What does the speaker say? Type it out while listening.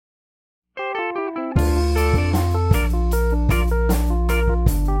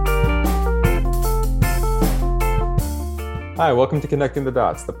Hi, welcome to Connecting the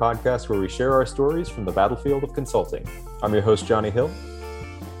Dots, the podcast where we share our stories from the battlefield of consulting. I'm your host, Johnny Hill.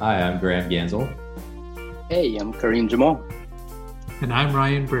 Hi, I'm Graham Gansel. Hey, I'm Kareem Jamal. And I'm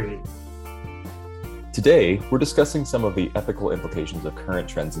Ryan Brady. Today, we're discussing some of the ethical implications of current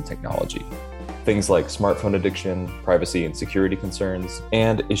trends in technology. Things like smartphone addiction, privacy and security concerns,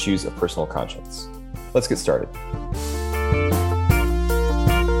 and issues of personal conscience. Let's get started.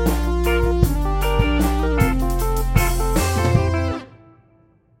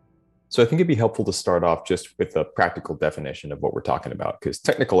 So I think it'd be helpful to start off just with a practical definition of what we're talking about, because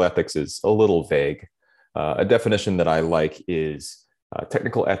technical ethics is a little vague. A definition that I like is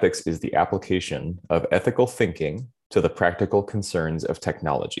technical ethics is the application of ethical thinking to the practical concerns of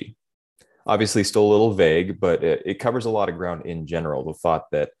technology. Obviously, still a little vague, but it covers a lot of ground in general. The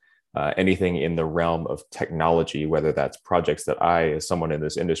thought that anything in the realm of technology, whether that's projects that I, as someone in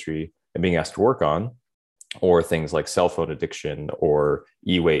this industry, am being asked to work on, or things like cell phone addiction or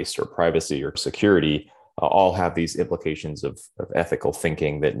e-waste or privacy or security, all have these implications of ethical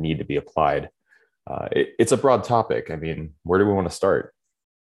thinking that need to be applied. It's a broad topic. I mean, where do we want to start?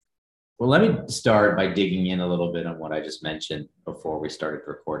 Well, let me start by digging in a little bit on what I just mentioned before we started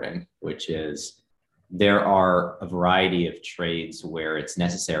recording, which is there are a variety of trades where it's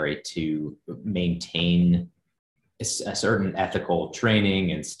necessary to maintain a certain ethical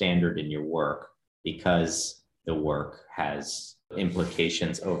training and standard in your work, because the work has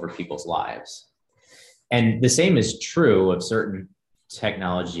implications over people's lives. And the same is true of certain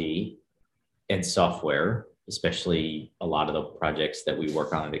technology and software, especially a lot of the projects that we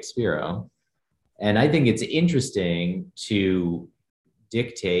work on at Expiro. And I think it's interesting to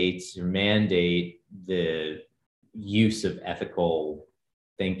dictate or mandate the use of ethical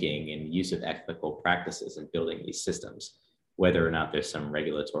thinking and use of ethical practices in building these systems, whether or not there's some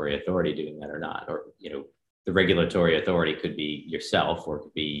regulatory authority doing that or not. Or, the regulatory authority could be yourself, or it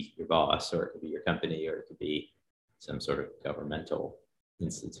could be your boss, or it could be your company, or it could be some sort of governmental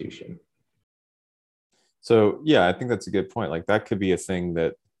institution. So, yeah, I think that's a good point. Like that could be a thing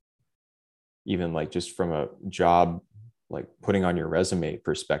that even like just from a job, like putting on your resume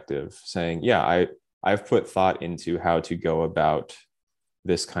perspective, saying, yeah, I've put thought into how to go about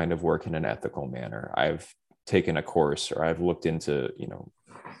this kind of work in an ethical manner. I've taken a course, or I've looked into,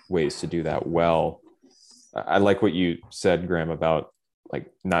 ways to do that well. I like what you said, Graham, about like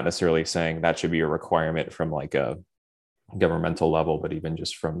not necessarily saying that should be a requirement from like a governmental level, but even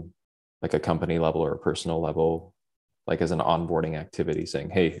just from like a company level or a personal level, like as an onboarding activity,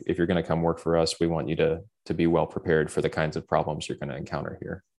 saying, hey, if you're going to come work for us, we want you to be well prepared for the kinds of problems you're going to encounter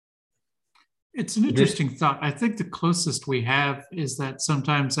here. It's an interesting thought. I think the closest we have is that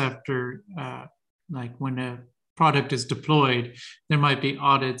sometimes after, like when a product is deployed, there might be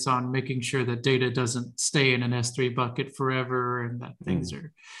audits on making sure that data doesn't stay in an S3 bucket forever and that things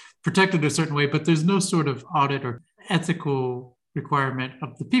are protected a certain way, but there's no sort of audit or ethical requirement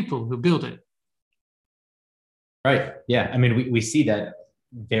of the people who build it. Right. Yeah. I mean, we see that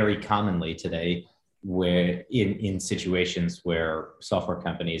very commonly today, where in situations where software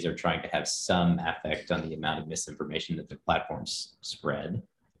companies are trying to have some effect on the amount of misinformation that their platforms spread.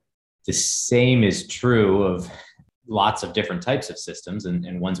 The same is true of lots of different types of systems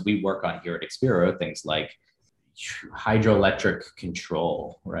and ones we work on here at Expiro, things like hydroelectric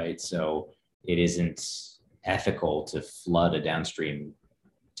control, right? So it isn't ethical to flood a downstream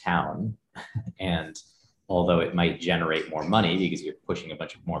town. And although it might generate more money because you're pushing a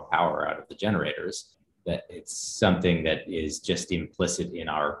bunch of more power out of the generators, that it's something that is just implicit in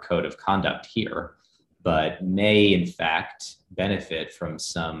our code of conduct here, but may in fact benefit from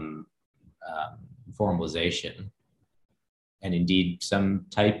some formalization and indeed some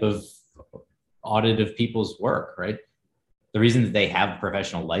type of audit of people's work, right? The reason that they have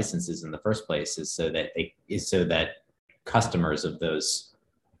professional licenses in the first place is so that customers of those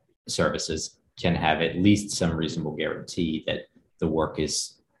services can have at least some reasonable guarantee that the work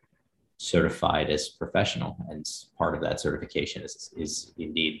is certified as professional, and part of that certification is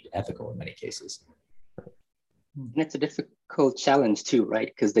indeed ethical in many cases. And it's a difficult challenge too, right?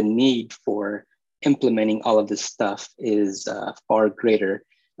 Because the need for implementing all of this stuff is far greater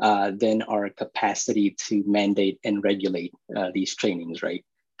than our capacity to mandate and regulate these trainings, right?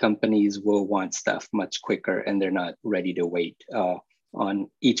 Companies will want stuff much quicker, and they're not ready to wait on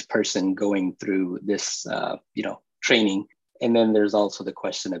each person going through this, training. And then there's also the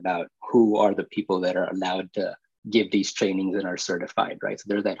question about who are the people that are allowed to give these trainings and are certified, right? So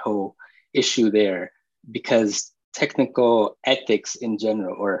there's that whole issue there, because technical ethics in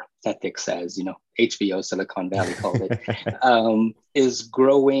general, or ethics as HVO, Silicon Valley called it, is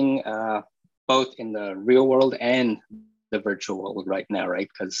growing both in the real world and the virtual world right now, right?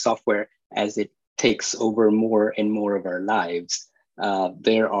 Because software, as it takes over more and more of our lives,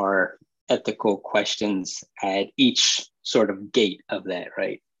 there are ethical questions at each sort of gate of that,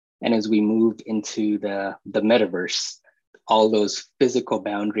 right? And as we move into the metaverse, all those physical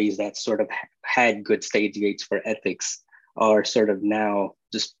boundaries that sort of had good stage gates for ethics are sort of now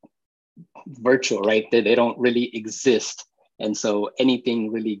just virtual, right? They don't really exist. And so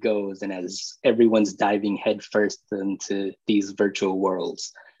anything really goes. And as everyone's diving headfirst into these virtual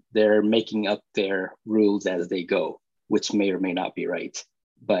worlds, they're making up their rules as they go, which may or may not be right.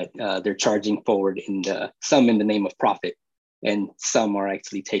 But they're charging forward some in the name of profit, and some are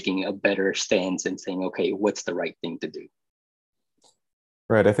actually taking a better stance and saying, okay, what's the right thing to do?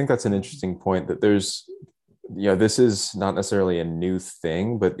 Right. I think that's an interesting point, that there's, this is not necessarily a new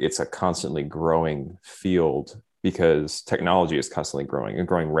thing, but it's a constantly growing field because technology is constantly growing and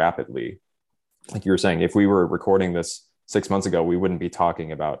growing rapidly. Like you were saying, if we were recording this 6 months ago, we wouldn't be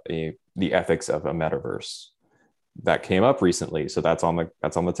talking about the ethics of a metaverse. That came up recently, so that's on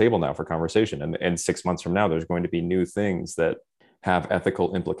the table now for conversation. And 6 months from now, there's going to be new things that have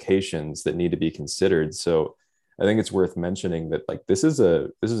ethical implications that need to be considered. So I think it's worth mentioning that like this is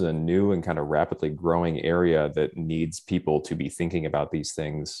a new and kind of rapidly growing area that needs people to be thinking about these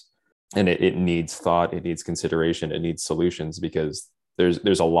things, and it needs thought, it needs consideration, it needs solutions, because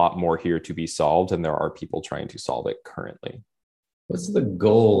there's a lot more here to be solved, and there are people trying to solve it currently. What's the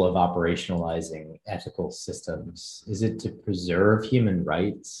goal of operationalizing ethical systems? Is it to preserve human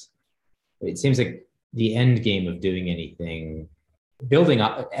rights? It seems like the end game of doing anything, building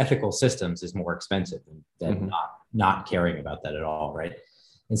ethical systems, is more expensive than not caring about that at all, right?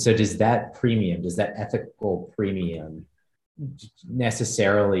 And so does that ethical premium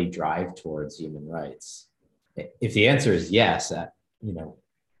necessarily drive towards human rights? If the answer is yes, that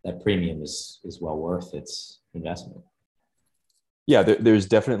premium is well worth its investment. Yeah, there's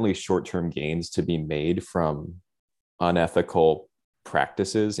definitely short-term gains to be made from unethical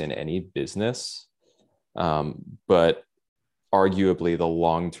practices in any business. But arguably, the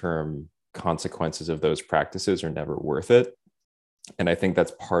long-term consequences of those practices are never worth it. And I think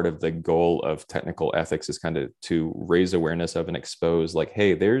that's part of the goal of technical ethics, is kind of to raise awareness of and expose like,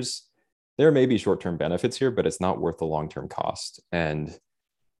 hey, there may be short-term benefits here, but it's not worth the long-term cost. And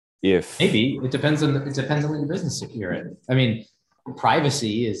if maybe it depends on the business you're in. I mean,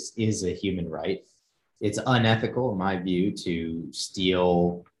 privacy is a human right. It's unethical, in my view, to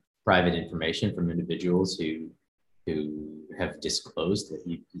steal private information from individuals who have disclosed that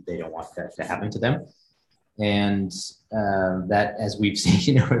they don't want that to happen to them. And that, as we've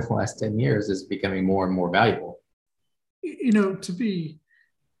seen over the last 10 years, is becoming more and more valuable. To be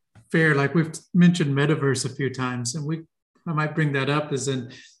fair, like we've mentioned metaverse a few times, and I might bring that up, as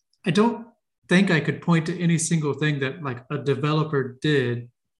in, I don't think I could point to any single thing that like a developer did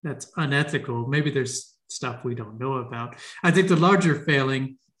that's unethical. Maybe there's stuff we don't know about. I think the larger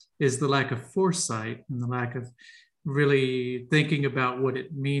failing is the lack of foresight and the lack of really thinking about what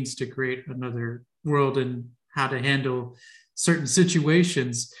it means to create another world and how to handle certain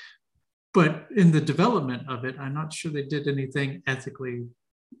situations. But in the development of it, I'm not sure they did anything ethically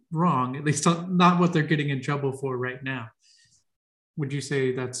wrong, at least not what they're getting in trouble for right now. Would you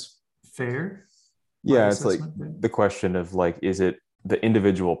say that's fair? Yeah, it's like the question of like, is it the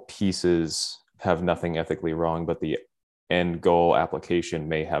individual pieces have nothing ethically wrong, but the end goal application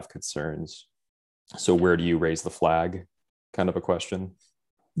may have concerns. So where do you raise the flag? Kind of a question.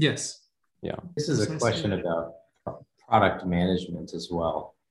 Yes. Yeah. This is a question about product management as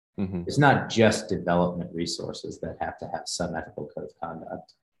well. Mm-hmm. It's not just development resources that have to have some ethical code of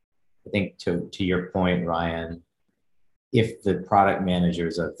conduct. I think to your point, Ryan, if the product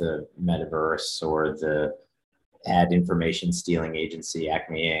managers of the metaverse or the ad information stealing agency,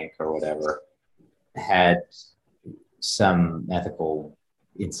 Acme Inc. or whatever, had some ethical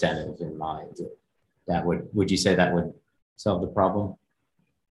incentive in mind, would you say that would solve the problem?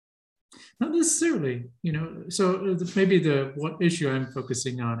 Not necessarily, so maybe what issue I'm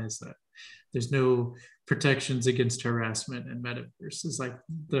focusing on is that there's no protections against harassment in metaverse. It's like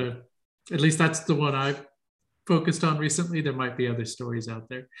at least that's the one I've focused on recently. There might be other stories out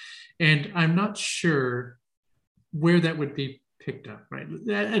there, and I'm not sure where that would be picked up, right?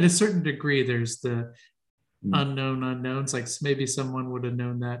 At a certain degree, there's the unknown unknowns, like maybe someone would have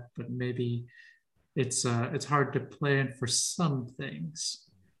known that, but maybe it's hard to plan for some things.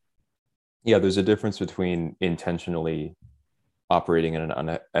 Yeah, there's a difference between intentionally operating in an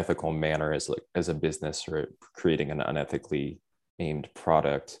unethical manner as a business, or creating an unethically aimed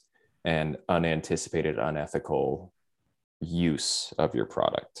product, and unanticipated unethical use of your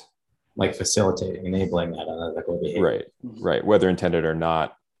product. like facilitating, enabling that unethical behavior. Right. Whether intended or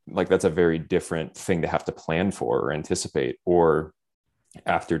not, like that's a very different thing to have to plan for or anticipate or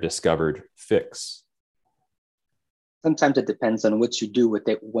after discovered fix. Sometimes it depends on what you do with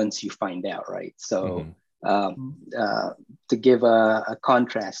it once you find out, right? So to give a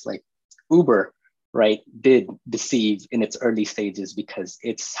contrast, like Uber, right, did deceive in its early stages because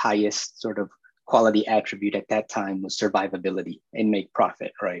its highest sort of quality attribute at that time was survivability and make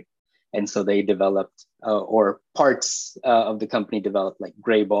profit, right? And so they developed, or parts of the company developed like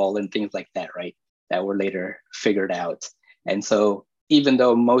Grayball and things like that, right? That were later figured out. And so even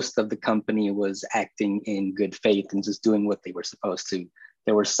though most of the company was acting in good faith and just doing what they were supposed to,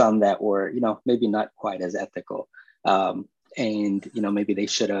 there were some that were, maybe not quite as ethical. And, maybe they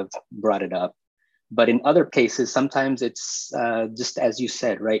should have brought it up. But in other cases, sometimes it's just as you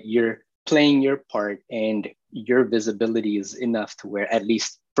said, right? You're playing your part and your visibility is enough to where, at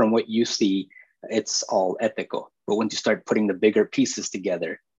least from what you see, it's all ethical. But when you start putting the bigger pieces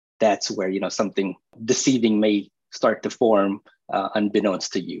together, that's where, something deceiving may start to form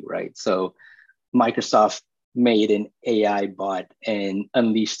unbeknownst to you, right? So Microsoft made an AI bot and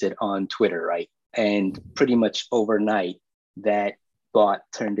unleashed it on Twitter, right? And pretty much overnight, that bot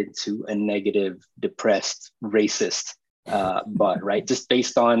turned into a negative, depressed, racist bot, right? Just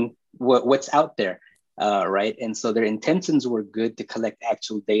based on what's out there, right? And so their intentions were good to collect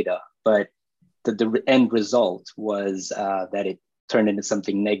actual data, but the end result was that it turned into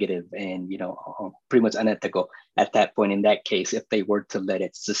something negative and pretty much unethical at that point. In that case, if they were to let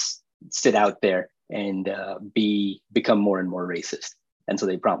it just sit out there and become more and more racist, and so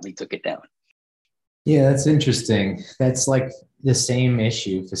they promptly took it down. Yeah, that's interesting. That's like the same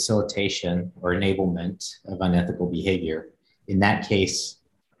issue, facilitation or enablement of unethical behavior. In that case,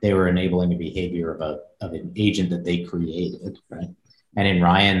 they were enabling the behavior of an agent that they created, right? And in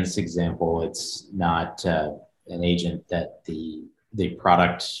Ryan's example, it's not an agent that the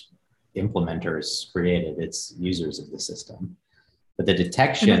product implementers created, it's users of the system. But the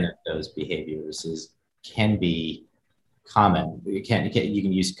detection of those behaviors can be common. You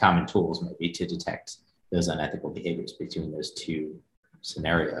can use common tools maybe to detect those unethical behaviors between those two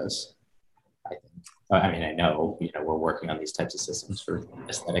scenarios. I know, we're working on these types of systems for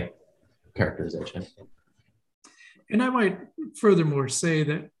aesthetic characterization. And I might furthermore say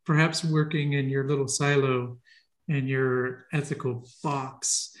that perhaps working in your little silo and your ethical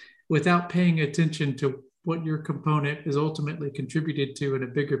box without paying attention to what your component is ultimately contributed to in a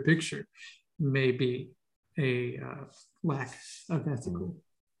bigger picture may be a lack of ethical.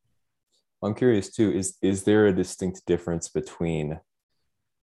 I'm curious too, is there a distinct difference between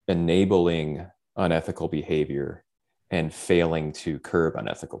enabling unethical behavior and failing to curb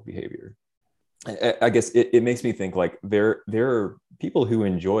unethical behavior? I guess it makes me think like there are people who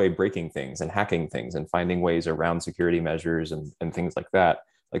enjoy breaking things and hacking things and finding ways around security measures and things like that.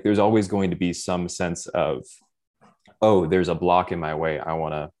 Like there's always going to be some sense of, oh, there's a block in my way. I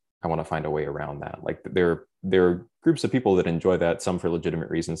want to find a way around that. Like there are groups of people that enjoy that, some for legitimate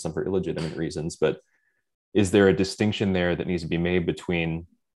reasons, some for illegitimate reasons. But is there a distinction there that needs to be made between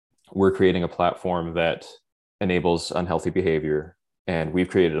we're creating a platform that enables unhealthy behavior, and we've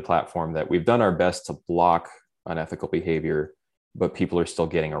created a platform that we've done our best to block unethical behavior, but people are still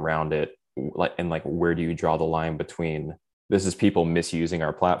getting around it? And like, where do you draw the line between this is people misusing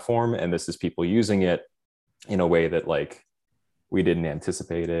our platform and this is people using it in a way that like we didn't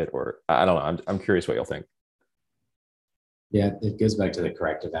anticipate it? Or I don't know. I'm curious what you'll think. Yeah, it goes back to the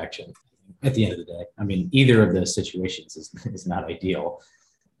corrective action at the end of the day. I mean, either of those situations is not ideal.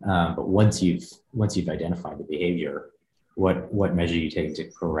 But once you've identified the behavior, what measure you take to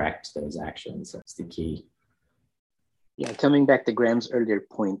correct those actions, that's the key. Yeah, coming back to Graham's earlier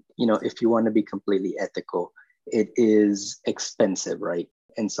point, if you want to be completely ethical, it is expensive, right?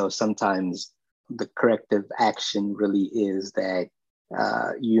 And so sometimes the corrective action really is that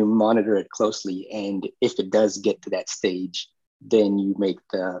you monitor it closely. And if it does get to that stage, then you make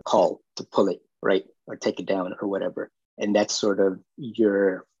the call to pull it, right? Or take it down or whatever. And that's sort of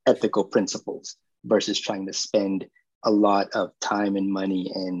your ethical principles versus trying to spend a lot of time and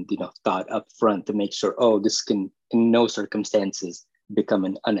money and thought up front to make sure, oh, this can in no circumstances become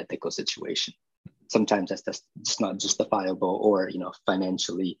an unethical situation. Sometimes that's just not justifiable or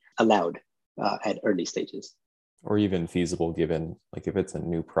financially allowed at early stages. Or even feasible, given like if it's a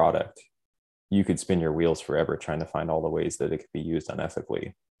new product, you could spin your wheels forever trying to find all the ways that it could be used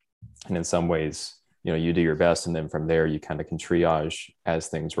unethically. And in some ways, you do your best, and then from there you kind of can triage as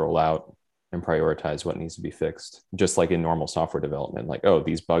things roll out and prioritize what needs to be fixed. Just like in normal software development, like, oh,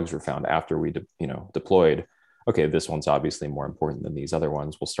 these bugs were found after we deployed. okay, this one's obviously more important than these other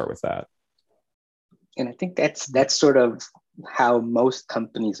ones. We'll start with that. And I think that's sort of how most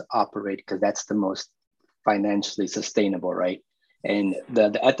companies operate, because that's the most financially sustainable, right? And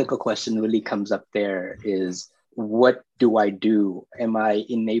the ethical question really comes up there is, what do I do? Am I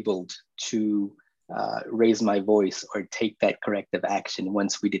enabled to raise my voice or take that corrective action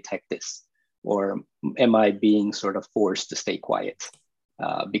once we detect this? Or am I being sort of forced to stay quiet?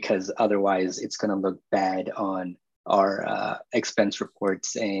 Because otherwise it's going to look bad on our expense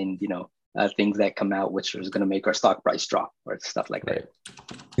reports and, things that come out, which is going to make our stock price drop or stuff like that.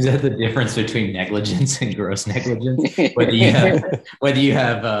 Is that the difference between negligence and gross negligence? Whether you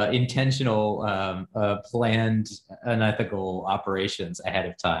have intentional, planned, unethical operations ahead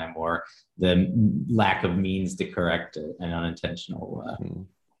of time, or the lack of means to correct an unintentional.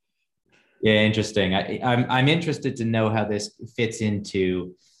 Yeah, interesting. I'm interested to know how this fits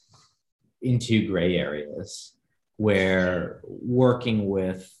into gray areas, where working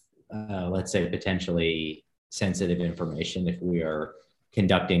with, let's say, potentially sensitive information, if we are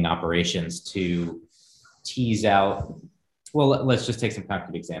conducting operations to tease out, well, let's just take some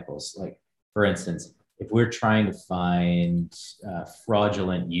concrete examples. Like, for instance, if we're trying to find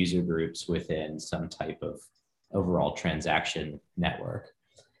fraudulent user groups within some type of overall transaction network,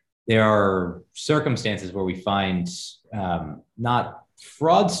 there are circumstances where we find not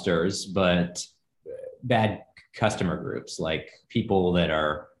fraudsters, but bad customer groups, like people that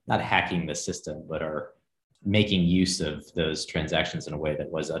are not hacking the system, but are making use of those transactions in a way that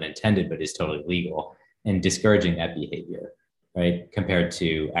was unintended, but is totally legal, and discouraging that behavior, right? Compared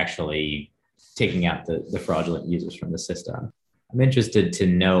to actually taking out the fraudulent users from the system. I'm interested to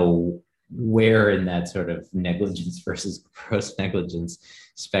know where in that sort of negligence versus gross negligence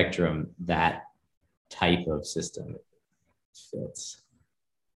spectrum that type of system fits.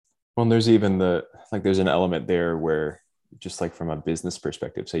 Well, there's even there's an element there where, just like from a business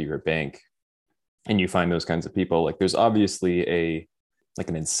perspective, say you're a bank and you find those kinds of people, like there's obviously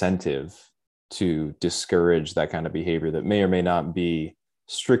an incentive to discourage that kind of behavior that may or may not be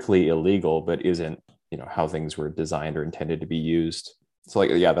strictly illegal, but isn't, how things were designed or intended to be used. So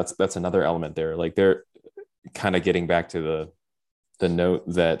that's another element there. Like, they're kind of getting back to the note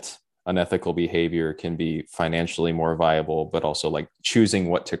that unethical behavior can be financially more viable, but also like choosing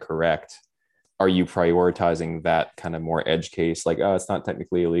what to correct. Are you prioritizing that kind of more edge case? Like, oh, it's not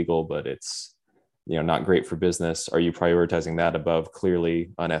technically illegal, but it's, not great for business. Are you prioritizing that above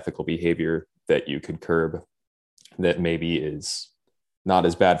clearly unethical behavior that you could curb, that maybe is not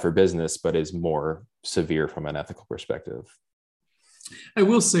as bad for business, but is more severe from an ethical perspective? I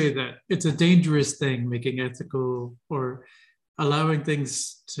will say that it's a dangerous thing, making ethical or allowing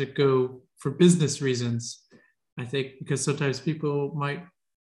things to go for business reasons. I think because sometimes people might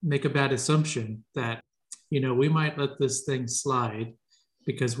make a bad assumption that, we might let this thing slide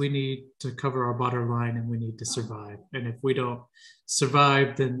because we need to cover our bottom line and we need to survive. And if we don't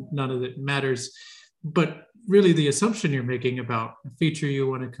survive, then none of it matters. But really, the assumption you're making about a feature you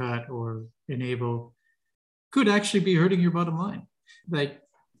want to cut or enable could actually be hurting your bottom line.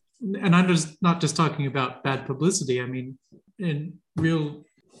 And I'm not just talking about bad publicity. I mean, in real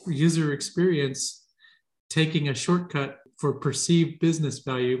user experience, taking a shortcut for perceived business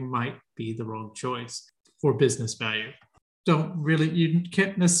value might be the wrong choice for business value. You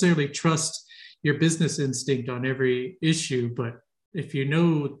can't necessarily trust your business instinct on every issue, but if you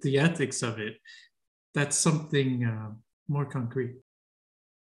know the ethics of it, that's something more concrete.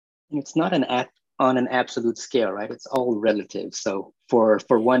 It's not on an absolute scale, right? It's all relative. So for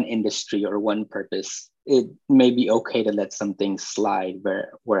one industry or one purpose, it may be okay to let some things slide,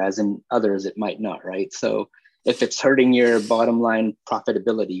 whereas in others, it might not, right? So if it's hurting your bottom line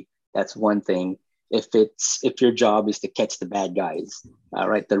profitability, that's one thing. If your job is to catch the bad guys,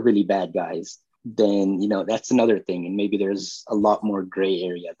 right, the really bad guys, then, that's another thing. And maybe there's a lot more gray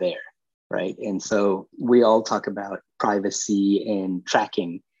area there, right? And so we all talk about privacy and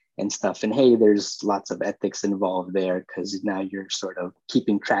tracking and stuff. And hey, there's lots of ethics involved there, because now you're sort of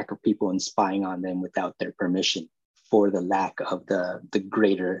keeping track of people and spying on them without their permission, for the lack of the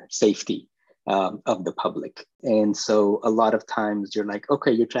greater safety of the public. And so a lot of times you're like,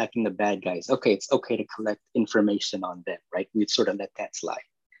 okay, you're tracking the bad guys. Okay, it's okay to collect information on them, right? We'd sort of let that slide.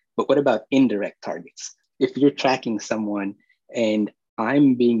 But what about indirect targets? If you're tracking someone and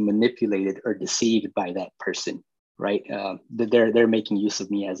I'm being manipulated or deceived by that person, right? They're making use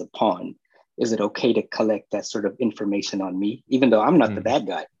of me as a pawn. Is it okay to collect that sort of information on me, even though I'm not the bad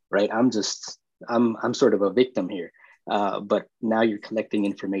guy, right? I'm sort of a victim here. But now you're collecting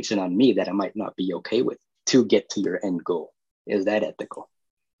information on me that I might not be okay with to get to your end goal. Is that ethical?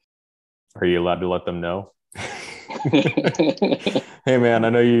 Are you allowed to let them know? Hey man, I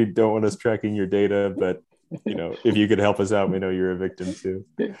know you don't want us tracking your data, but if you could help us out, we know you're a victim too.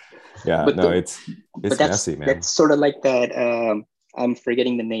 Yeah, but no, the, it's but that's messy, man. that's sort of like that. I'm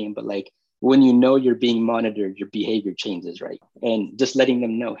forgetting the name, but like when you know you're being monitored, your behavior changes, right? And just letting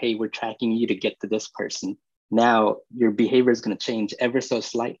them know, hey, we're tracking you to get to this person. Now your behavior is going to change ever so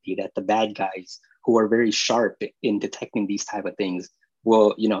slightly. That the bad guys who are very sharp in detecting these type of things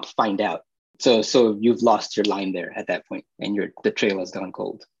will, find out. So you've lost your line there at that point, and the trail has gone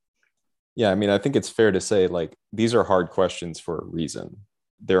cold. Yeah, I mean, I think it's fair to say like these are hard questions for a reason.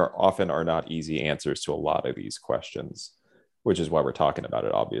 There often are not easy answers to a lot of these questions, which is why we're talking about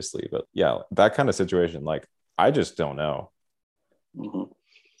it, obviously. But yeah, that kind of situation, like I just don't know. Mm-hmm.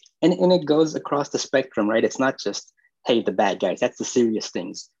 And it goes across the spectrum, right? It's not just, hey, the bad guys. That's the serious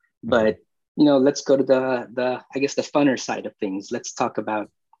things. But let's go to the I guess the funner side of things. Let's talk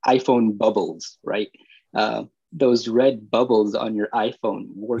about iPhone bubbles, right? Those red bubbles on your iPhone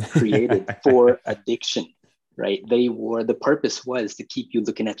were created for addiction, right? The purpose was to keep you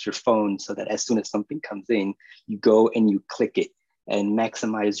looking at your phone so that as soon as something comes in, you go and you click it and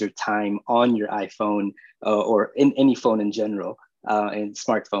maximize your time on your iPhone or in any phone in general, and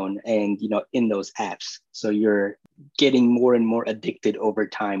smartphone, and in those apps. So you're getting more and more addicted over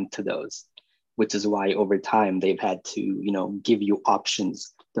time to those, which is why over time they've had to give you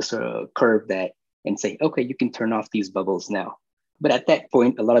options to sort of curve that and say, okay, you can turn off these bubbles now. But at that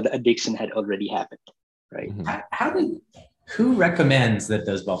point, a lot of the addiction had already happened, right? Mm-hmm. Who recommends that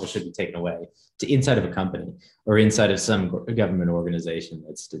those bubbles should be taken away to inside of a company or inside of some government organization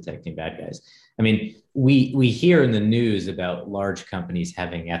that's detecting bad guys? I mean, we hear in the news about large companies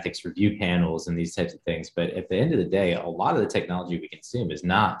having ethics review panels and these types of things, but at the end of the day, a lot of the technology we consume is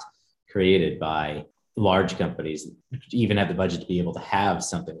not created by large companies even have the budget to be able to have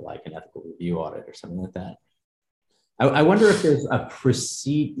something like an ethical review audit or something like that. I wonder if there's a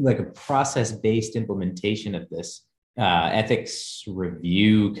process-based implementation of this ethics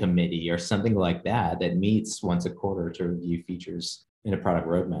review committee or something like that meets once a quarter to review features in a product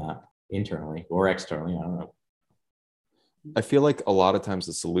roadmap internally or externally. I don't know. I feel like a lot of times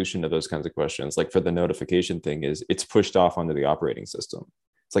the solution to those kinds of questions, like for the notification thing, is it's pushed off onto the operating system.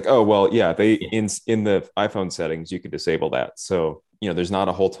 It's like, oh, well, yeah, in the iPhone settings, you can disable that. So, there's not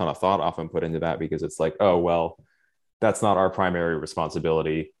a whole ton of thought often put into that because it's like, oh, well, that's not our primary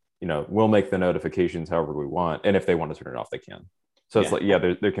responsibility. We'll make the notifications however we want. And if they want to turn it off, they can. So it's like, yeah,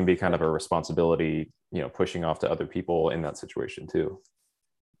 there can be kind of a responsibility, pushing off to other people in that situation too.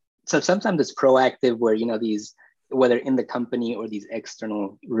 So sometimes it's proactive where, these, whether in the company or these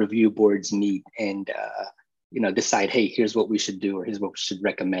external review boards meet and, decide, hey, here's what we should do, or here's what we should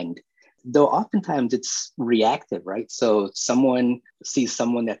recommend. Though oftentimes it's reactive, right? So someone sees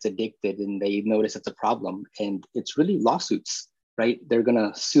someone that's addicted and they notice it's a problem, and it's really lawsuits, right? They're going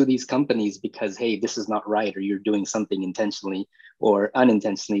to sue these companies because, hey, this is not right, or you're doing something intentionally or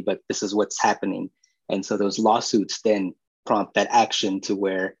unintentionally, but this is what's happening. And so those lawsuits then prompt that action to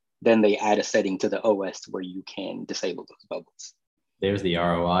where then they add a setting to the OS where you can disable those bubbles. There's the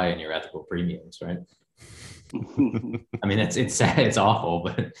ROI in your ethical premiums, right? I mean, it's sad, it's awful,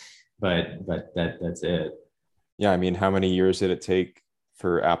 but that's it. Yeah, I mean, how many years did it take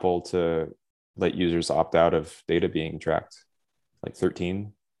for Apple to let users opt out of data being tracked? Like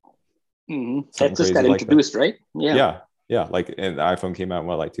 13? Mm-hmm. That just got introduced, right? Yeah. Like, and the iPhone came out in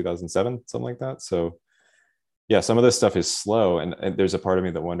like 2007, something like that. So yeah, some of this stuff is slow, and there's a part of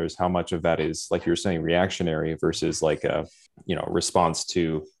me that wonders how much of that is, like you were saying, reactionary versus like a response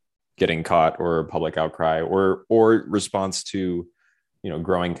to getting caught or public outcry, or response to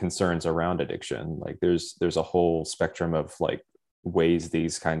growing concerns around addiction. Like there's a whole spectrum of like ways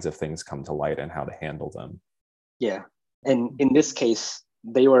these kinds of things come to light and how to handle them. Yeah, and in this case,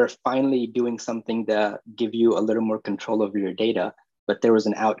 they were finally doing something to give you a little more control over your data, but there was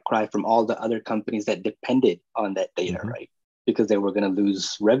an outcry from all the other companies that depended on that data, right? Because they were going to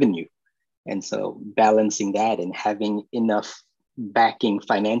lose revenue. And so balancing that and having enough backing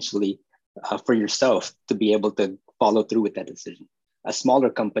financially for yourself to be able to follow through with that decision. A smaller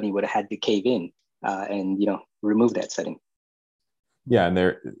company would have had to cave in and remove that setting. Yeah, and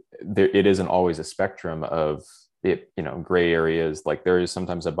there it isn't always a spectrum of it, gray areas. Like there is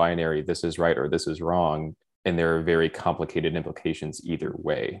sometimes a binary, this is right or this is wrong, and there are very complicated implications either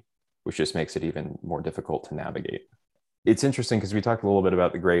way, which just makes it even more difficult to navigate. It's interesting because we talked a little bit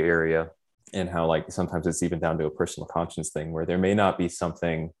about the gray area and how like sometimes it's even down to a personal conscience thing where there may not be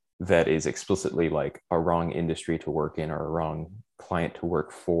something that is explicitly like a wrong industry to work in or a wrong client to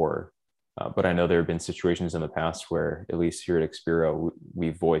work for. But I know there have been situations in the past where, at least here at Expero,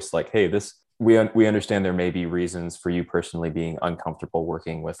 we voiced like, hey, this we understand there may be reasons for you personally being uncomfortable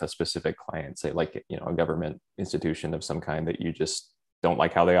working with a specific client, say like, a government institution of some kind that you just don't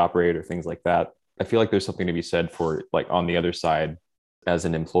like how they operate or things like that. I feel like there's something to be said for, like, on the other side, as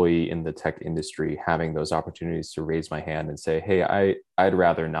an employee in the tech industry, having those opportunities to raise my hand and say, hey, I'd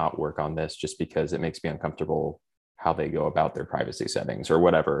rather not work on this just because it makes me uncomfortable how they go about their privacy settings or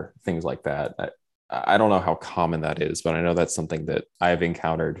whatever, things like that. I don't know how common that is, but I know that's something that I've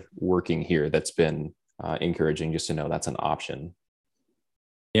encountered working here that's been encouraging, just to know that's an option.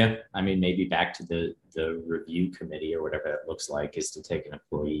 Yeah, I mean, maybe back to the review committee or whatever it looks like, is to take an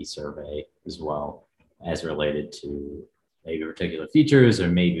employee survey as well, as related to maybe particular features or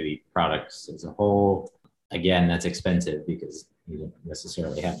maybe products as a whole. Again, that's expensive because you don't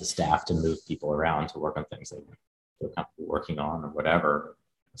necessarily have the staff to move people around to work on things that they're comfortable working on or whatever.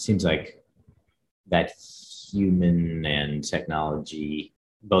 It seems like that human and technology,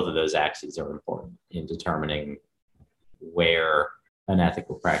 both of those axes are important in determining where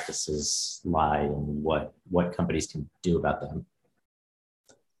unethical practices lie and what companies can do about them.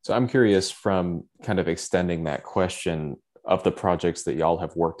 So I'm curious, from kind of extending that question, of the projects that y'all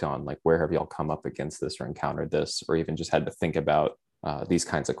have worked on, like, where have y'all come up against this or encountered this, or even just had to think about these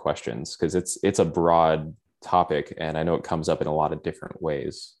kinds of questions? Because it's a broad topic, and I know it comes up in a lot of different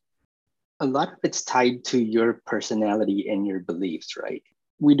ways. A lot of it's tied to your personality and your beliefs, right?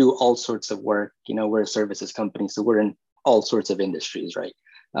 We do all sorts of work. We're a services company, so we're in all sorts of industries, right?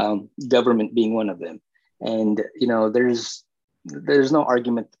 Government being one of them. And, there's no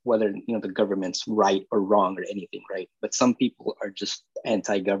argument whether, the government's right or wrong or anything, right? But some people are just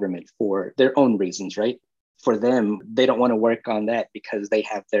anti-government for their own reasons, right? For them, they don't want to work on that because they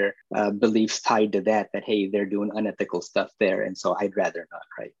have their beliefs tied to that, hey, they're doing unethical stuff there. And so I'd rather not,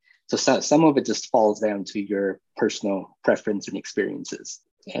 right? So some of it just falls down to your personal preference and experiences.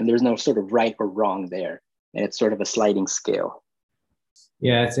 And there's no sort of right or wrong there. And it's sort of a sliding scale.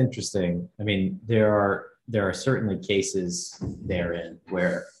 Yeah, it's interesting. I mean, there are certainly cases therein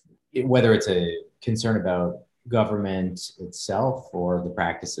where, whether it's a concern about government itself or the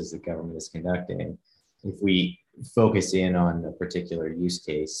practices that government is conducting, if we focus in on a particular use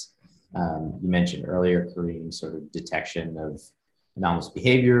case, you mentioned earlier, Kareem, sort of detection of anomalous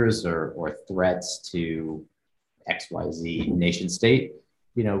behaviors or threats to XYZ nation state,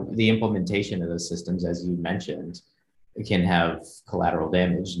 the implementation of those systems, as you mentioned, it can have collateral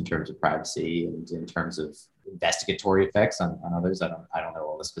damage in terms of privacy and in terms of investigatory effects on others. I don't know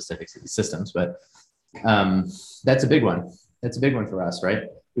all the specifics of these systems, but that's a big one. That's a big one for us, right?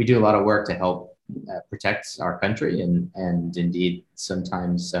 We do a lot of work to help protect our country, and indeed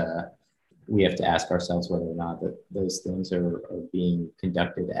sometimes we have to ask ourselves whether or not that those things are being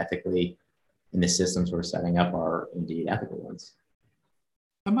conducted ethically, and the systems we're setting up are indeed ethical ones.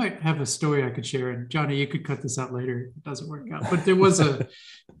 I might have a story I could share, and Johnny, you could cut this out later if it doesn't work out. But there was a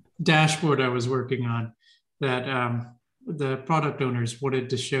dashboard I was working on that the product owners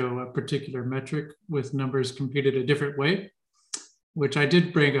wanted to show a particular metric with numbers computed a different way, which I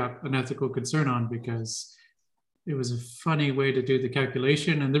did bring up an ethical concern on because it was a funny way to do the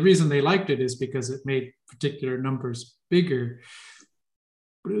calculation. And the reason they liked it is because it made particular numbers bigger,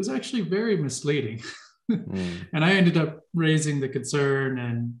 but it was actually very misleading. And I ended up raising the concern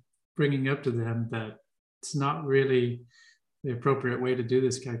and bringing up to them that it's not really the appropriate way to do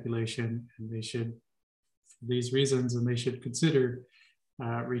this calculation, and they should, for these reasons, and they should consider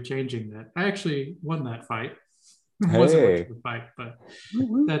rechanging that. I actually won that fight. It wasn't much of a fight, but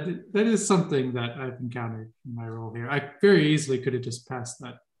that is something that I've encountered in my role here. I very easily could have just passed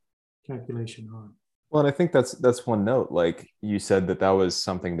that calculation on. Well, and I think that's one note. Like, you said that was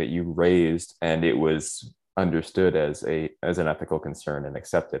something that you raised, and it was understood as an ethical concern and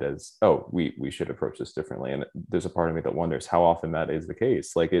accepted as, oh, we should approach this differently. And there's a part of me that wonders how often that is the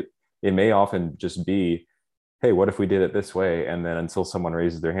case. Like, it may often just be, hey, what if we did it this way? And then until someone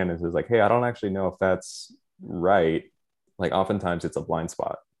raises their hand and says, like, hey, I don't actually know if that's right. Like, oftentimes it's a blind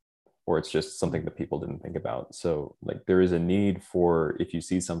spot, or it's just something that people didn't think about. So, like, there is a need for, if you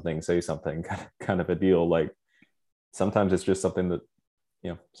see something, say something, kind of a deal. Like, sometimes it's just something that,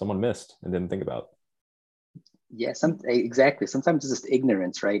 someone missed and didn't think about. Yeah, exactly. Sometimes it's just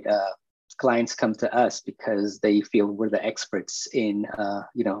ignorance, right? Clients come to us because they feel we're the experts in,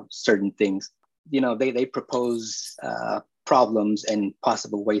 certain things. They propose problems and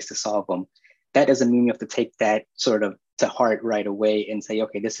possible ways to solve them. That doesn't mean you have to take that sort of to heart right away and say,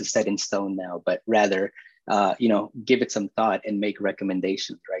 okay, this is set in stone now, but rather, give it some thought and make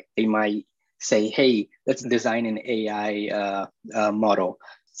recommendations, right? They might say, hey, let's design an AI model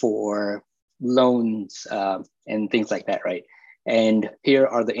for loans and things like that, right? And here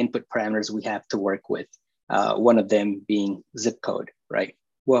are the input parameters we have to work with. One of them being zip code, right?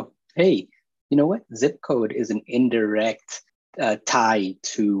 Well, hey, you know what? Zip code is an indirect tie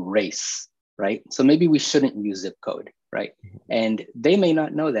to race, right? So maybe we shouldn't use zip code, right? And they may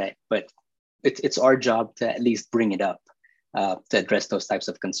not know that, but it's our job to at least bring it up to address those types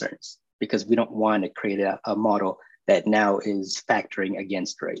of concerns, because we don't want to create a model that now is factoring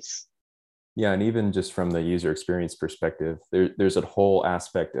against race. Yeah, and even just from the user experience perspective, there's a whole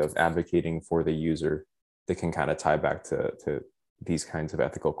aspect of advocating for the user that can kind of tie back to these kinds of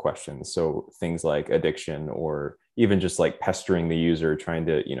ethical questions. So things like addiction, or even just like pestering the user, trying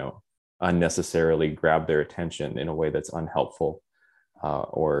to, unnecessarily grab their attention in a way that's unhelpful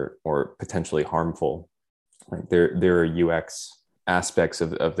or potentially harmful. Like there are UX aspects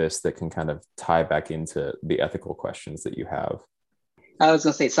of this that can kind of tie back into the ethical questions that you have. I was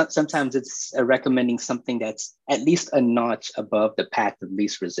going to say, sometimes it's recommending something that's at least a notch above the path of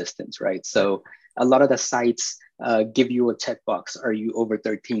least resistance, right? So a lot of the sites give you a checkbox, are you over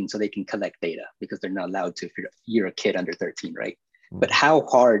 13? So they can collect data, because they're not allowed to if you're a kid under 13, right? Mm-hmm. But how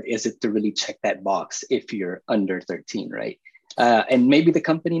hard is it to really check that box if you're under 13, right? And maybe the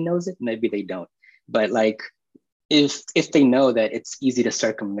company knows it, maybe they don't. But like, if they know that it's easy to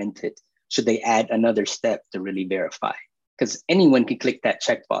circumvent it, should they add another step to really verify? Because anyone can click that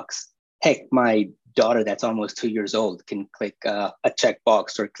checkbox. Heck, my daughter that's almost 2 years old can click a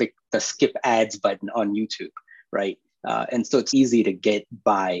checkbox or click the skip ads button on YouTube, right? And so it's easy to get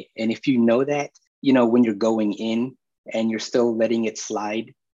by. And if you know that, when you're going in and you're still letting it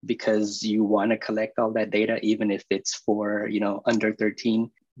slide because you want to collect all that data, even if it's for, under 13,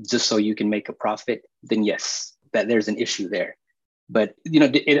 just so you can make a profit, then yes, that there's an issue there. But,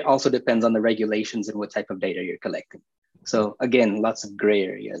 it also depends on the regulations and what type of data you're collecting. So again, lots of gray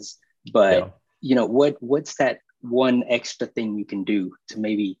areas, but what's that one extra thing you can do to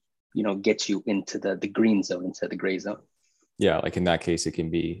maybe, get you into the green zone, into the gray zone? Yeah. Like in that case, it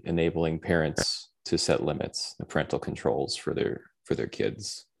can be enabling parents to set limits, the parental controls for their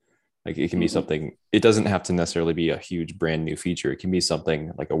kids. Like it can be something, it doesn't have to necessarily be a huge brand new feature. It can be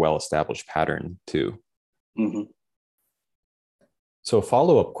something like a well-established pattern too. Mm-hmm. So a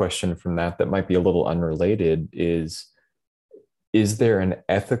follow-up question from that might be a little unrelated is there an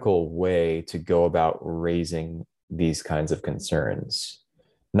ethical way to go about raising these kinds of concerns?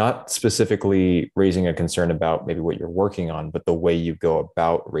 Not specifically raising a concern about maybe what you're working on, but the way you go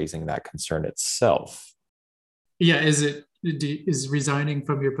about raising that concern itself. Yeah, is resigning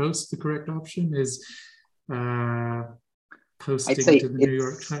from your post the correct option? Is posting to the New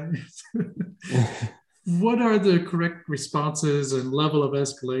York Times? What are the correct responses and level of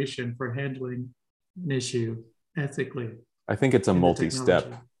escalation for handling an issue ethically? I think it's a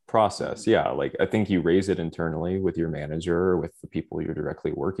multi-step process. Yeah. Like I think you raise it internally with your manager or with the people you're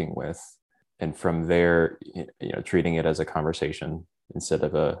directly working with. And from there, treating it as a conversation instead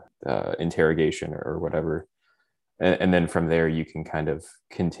of a interrogation or whatever. And then from there, you can kind of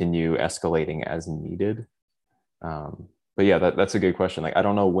continue escalating as needed. But yeah, that's a good question. Like, I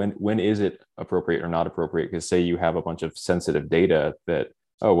don't know when is it appropriate or not appropriate? Because say you have a bunch of sensitive data that,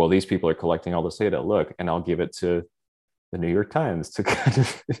 oh, well, these people are collecting all this data. Look, and I'll give it to the New York Times to kind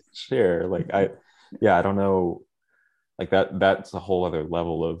of share. Like, I don't know. Like that's a whole other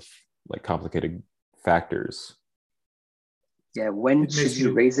level of like complicated factors. Yeah. When should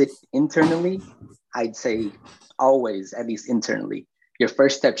you raise it internally? I'd say always, at least internally. Your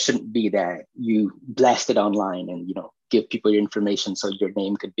first step shouldn't be that you blast it online and, give people your information so your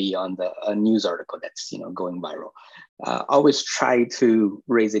name could be on a news article that's, going viral. Always try to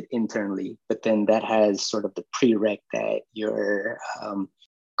raise it internally, but then that has sort of the prereq that your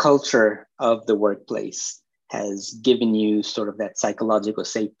culture of the workplace has given you sort of that psychological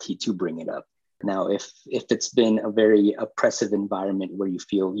safety to bring it up. Now, if it's been a very oppressive environment where you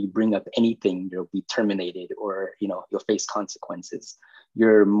feel you bring up anything, you'll be terminated or, you'll face consequences,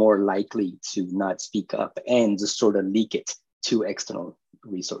 you're more likely to not speak up and just sort of leak it to external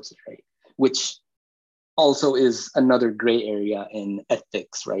resources, right? Which also is another gray area in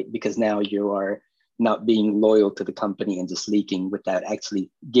ethics, right? Because now you are not being loyal to the company and just leaking without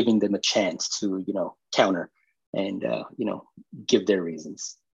actually giving them a chance to, counter and, give their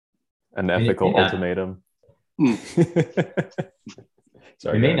reasons. An ethical ultimatum.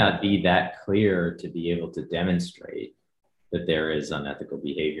 Sorry, it may not be that clear to be able to demonstrate that there is unethical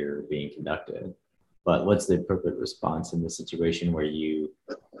behavior being conducted. But what's the appropriate response in the situation where you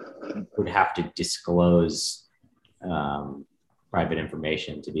would have to disclose private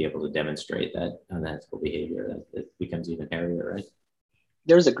information to be able to demonstrate that unethical behavior? That becomes even hairier, right?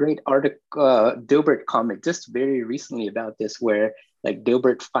 There's a great article, Dilbert comic just very recently about this, where like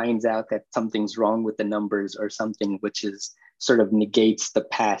Dilbert finds out that something's wrong with the numbers or something, which is sort of negates the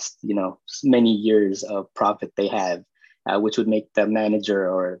past, many years of profit they have, which would make the manager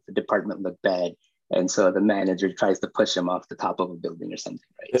or the department look bad. And so the manager tries to push him off the top of a building or something,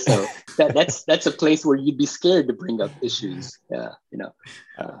 right? So that's a place where you'd be scared to bring up issues.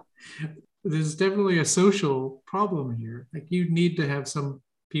 There's definitely a social problem here. Like, you need to have some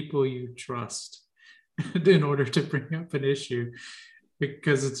people you trust in order to bring up an issue,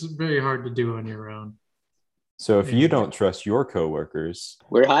 because it's very hard to do on your own. So if you don't trust your coworkers,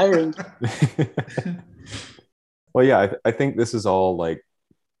 we're hiring. Well, yeah, I think this is all like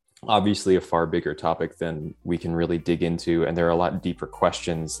obviously a far bigger topic than we can really dig into. And there are a lot deeper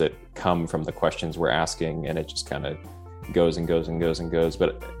questions that come from the questions we're asking, and it just kind of goes and goes and goes and goes.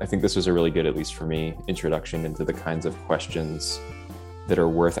 But I think this was a really good, at least for me, introduction into the kinds of questions that are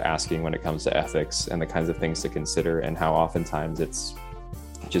worth asking when it comes to ethics, and the kinds of things to consider, and how oftentimes it's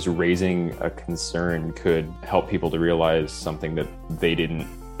just raising a concern could help people to realize something that they didn't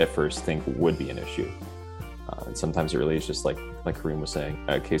at first think would be an issue. And sometimes it really is just like Kareem was saying,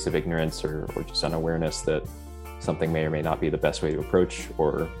 a case of ignorance or just unawareness that something may or may not be the best way to approach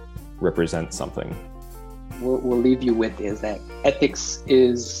or represent something. We'll leave you with is that ethics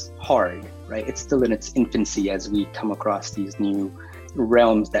is hard, right? It's still in its infancy as we come across these new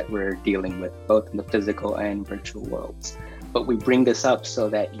realms that we're dealing with, both in the physical and virtual worlds. But we bring this up so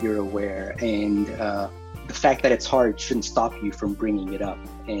that you're aware, and the fact that it's hard shouldn't stop you from bringing it up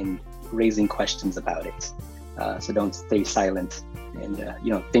and raising questions about it. So don't stay silent, and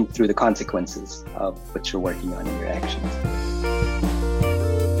think through the consequences of what you're working on in your actions.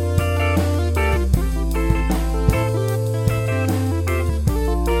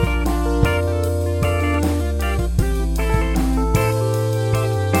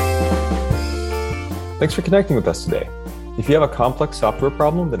 Thanks for connecting with us today. If you have a complex software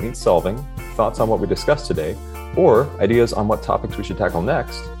problem that needs solving, thoughts on what we discussed today, or ideas on what topics we should tackle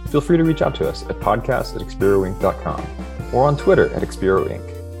next, feel free to reach out to us at podcast@experoinc.com or on Twitter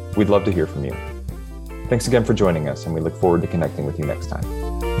 @experoinc. We'd love to hear from you. Thanks again for joining us, and we look forward to connecting with you next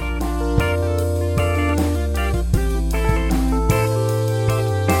time.